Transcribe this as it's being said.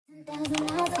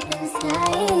Miles up in the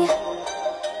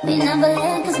sky. We never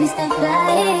land cause we stay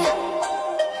fly.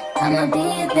 I'ma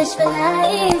be a bitch for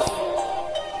life.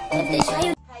 If they try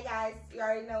you. Hey guys, you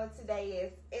already know what today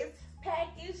is. It's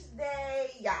package day,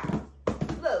 y'all.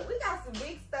 Look, we got some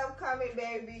big stuff coming,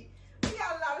 baby. We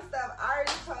got a lot of stuff. I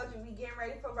already told you we getting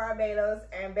ready for Barbados,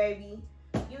 and baby,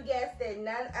 you guessed it,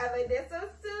 none other than some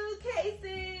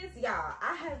suitcases. Y'all,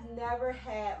 I have never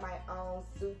had my own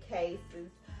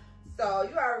suitcases. So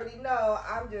you already know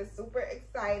I'm just super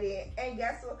excited. And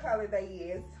guess what color they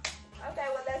is? Okay,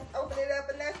 well let's open it up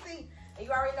and let's see. And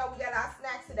you already know we got our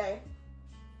snacks today.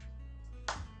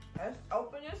 Let's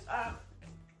open this up.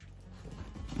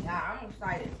 Yeah, I'm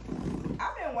excited.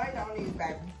 I've been waiting on these,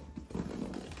 baby.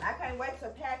 I can't wait to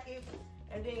pack it.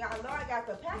 And then y'all know I got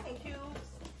the packing cubes.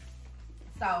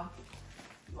 So,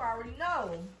 you already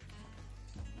know.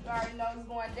 You already know it's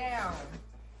going down.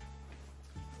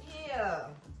 Yeah.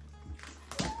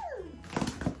 Woo.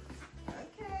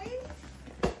 Okay.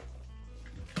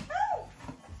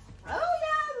 Oh,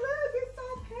 y'all, look, it's so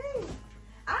pink.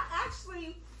 I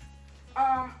actually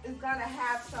is gonna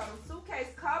have some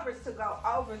suitcase covers to go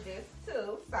over this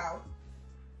too. So,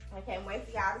 I can't wait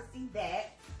for y'all to see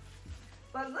that.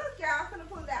 But look, y'all, I'm gonna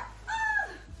pull it out.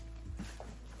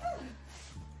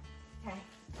 Okay.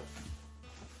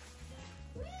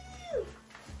 Woo!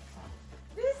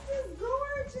 This is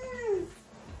gorgeous.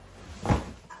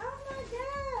 Oh my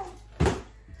God.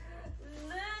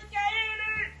 Look at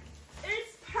it.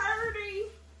 It's pretty.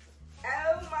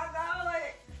 Oh my God.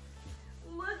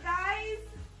 Look, guys.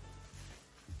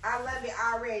 I love it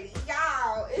already.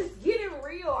 Y'all, it's getting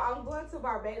real. I'm going to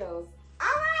Barbados.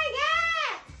 Oh my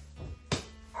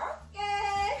God.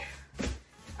 Okay.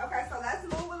 Okay, so let's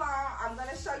move along. I'm going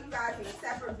to show you guys in a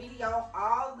separate video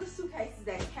all the suitcases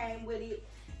that came with it.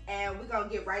 And we're going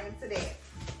to get right into that.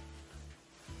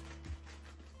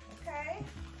 Okay.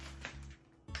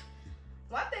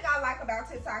 One thing I like about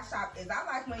TIK TOK Shop is I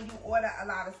like when you order a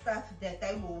lot of stuff that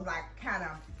they will like kind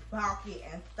of bulk it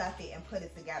and stuff it and put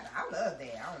it together. I love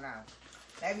that. I don't know.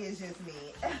 Maybe it's just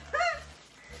me.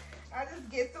 I just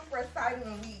get super excited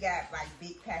when we got like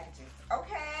big packages.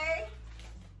 Okay.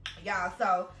 Y'all,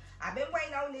 so I've been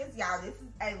waiting on this, y'all. This is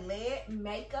a LED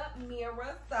makeup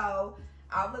mirror. So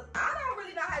I don't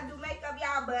really know how to do makeup,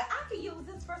 y'all, but I can use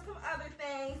this for some other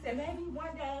things, and maybe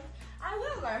one day I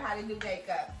will learn how to do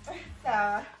makeup.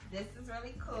 So this is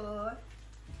really cool.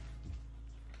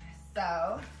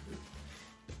 So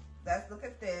let's look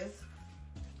at this.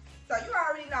 So you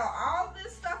already know all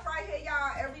this stuff right here,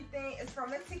 y'all. Everything is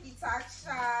from the TIK TOK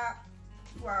Shop.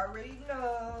 You already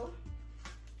know.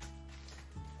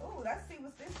 Oh, let's see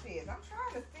what this is. I'm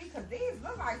trying to see because these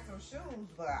look like some shoes,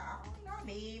 but I don't know,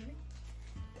 baby.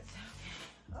 It's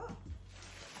okay. Oh,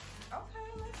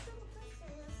 okay. Let's see what this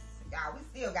is. Y'all, we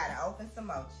still gotta open some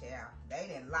more, child. They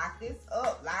didn't lock this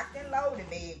up, locked and loaded,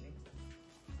 baby.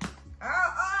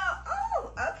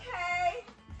 Oh, okay.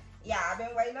 Yeah, I've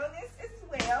been waiting on this as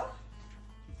well.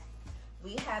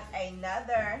 We have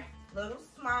another little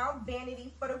small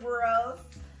vanity for the girls.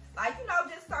 Like, you know,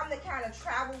 just something to kind of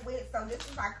travel with. So this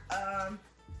is like a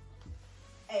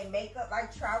makeup,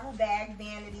 like travel bag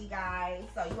vanity, guys.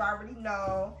 So you already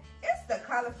know. It's the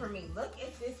color for me. Look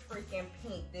at this freaking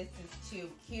pink. This is too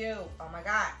cute. Oh my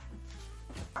God.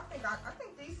 I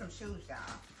think these some shoes, y'all.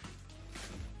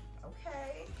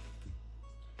 Okay.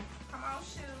 Come on,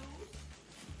 shoes.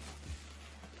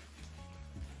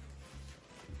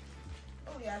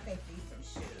 Oh yeah, I think these some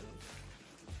shoes.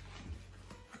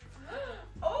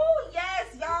 Oh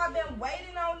yes, y'all been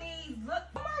waiting on these. Look,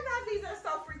 oh my God, these are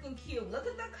so freaking cute. Look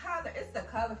at the color. It's the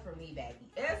color for me, baby.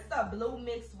 It's the blue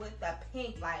mixed with the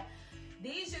pink. Like,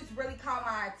 these just really caught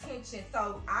my attention.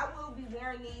 So I will be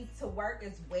wearing these to work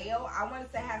as well. I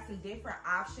wanted to have some different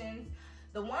options.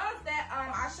 The ones that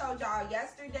I showed y'all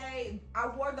yesterday, I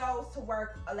wore those to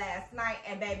work last night,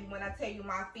 and baby, when I tell you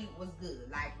my feet was good.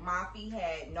 Like, my feet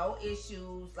had no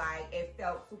issues. Like, it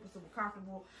felt super, super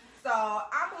comfortable. So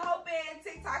I'm hoping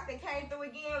TIK TOK that came through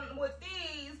again with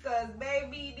these, because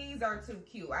baby, these are too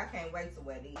cute. I can't wait to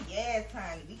wear these. Yes,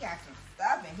 honey, we got some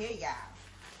stuff in here, y'all.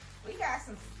 We got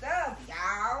some stuff,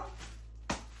 y'all.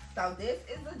 So this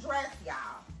is a dress,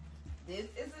 y'all. This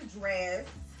is a dress.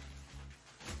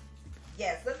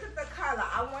 Yes, look at the color.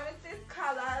 I wanted this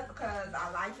color because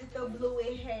I liked it, the blue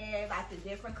it had, like the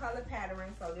different color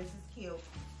pattern. So this is cute.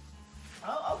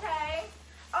 Oh, okay.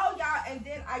 Oh, y'all, and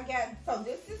then I got, so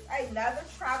this is another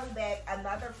travel bag,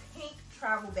 another pink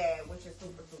travel bag, which is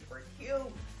super, super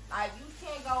cute. Like, you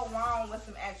can't go wrong with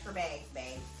some extra bags,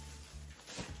 babe.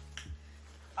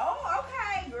 Oh,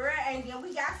 okay, girl. And then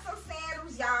we got some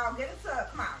sandals, y'all. Get into,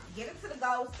 come on, get into the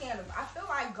gold sandals. I feel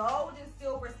like gold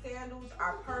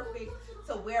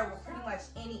to wear with pretty much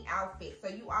any outfit. So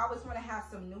you always want to have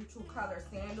some neutral color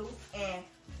sandals, and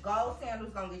gold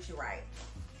sandals gonna get you right.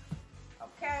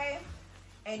 Okay.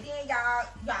 And then y'all,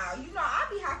 you know, I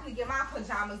be having to get my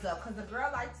pajamas up because a girl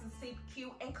likes to sleep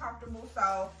cute and comfortable.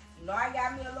 So, you know, I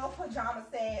got me a little pajama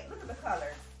set. Look at the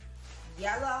colors.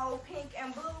 Yellow, pink,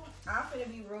 and blue. I'm finna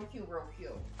be real cute,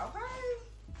 okay?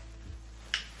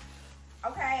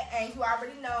 Okay, and you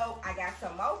already know I got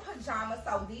some more pajamas.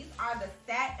 So these are the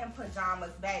satin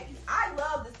pajamas, baby. I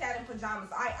love the satin pajamas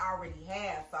I already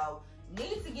have. So,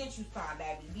 need to get you some,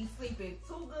 baby. Be sleeping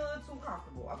too good, too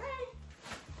comfortable, okay?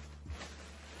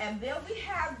 And then we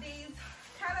have these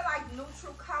kind of like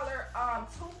neutral color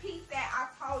two-piece set. I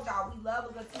told y'all we love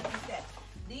a good two-piece set.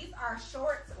 These are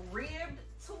shorts, ribbed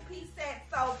two-piece set.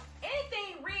 So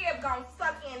anything ribbed gonna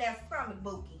suck in that stomach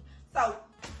bookie. So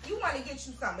you want to get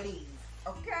you some of these,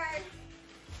 okay?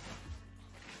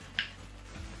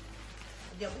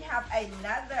 Then we have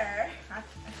another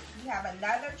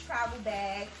travel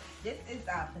bag. This is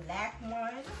a black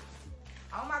one.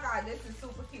 Oh my God, this is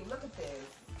super cute. Look at this.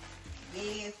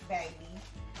 Yes, baby.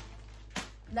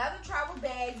 Another travel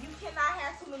bag. You cannot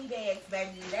have too many bags,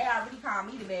 baby. They already call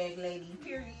me the bag lady,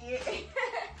 period.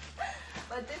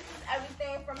 But this is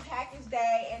everything from Package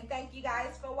Day. And thank you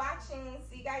guys for watching.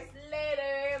 See you guys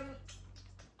later.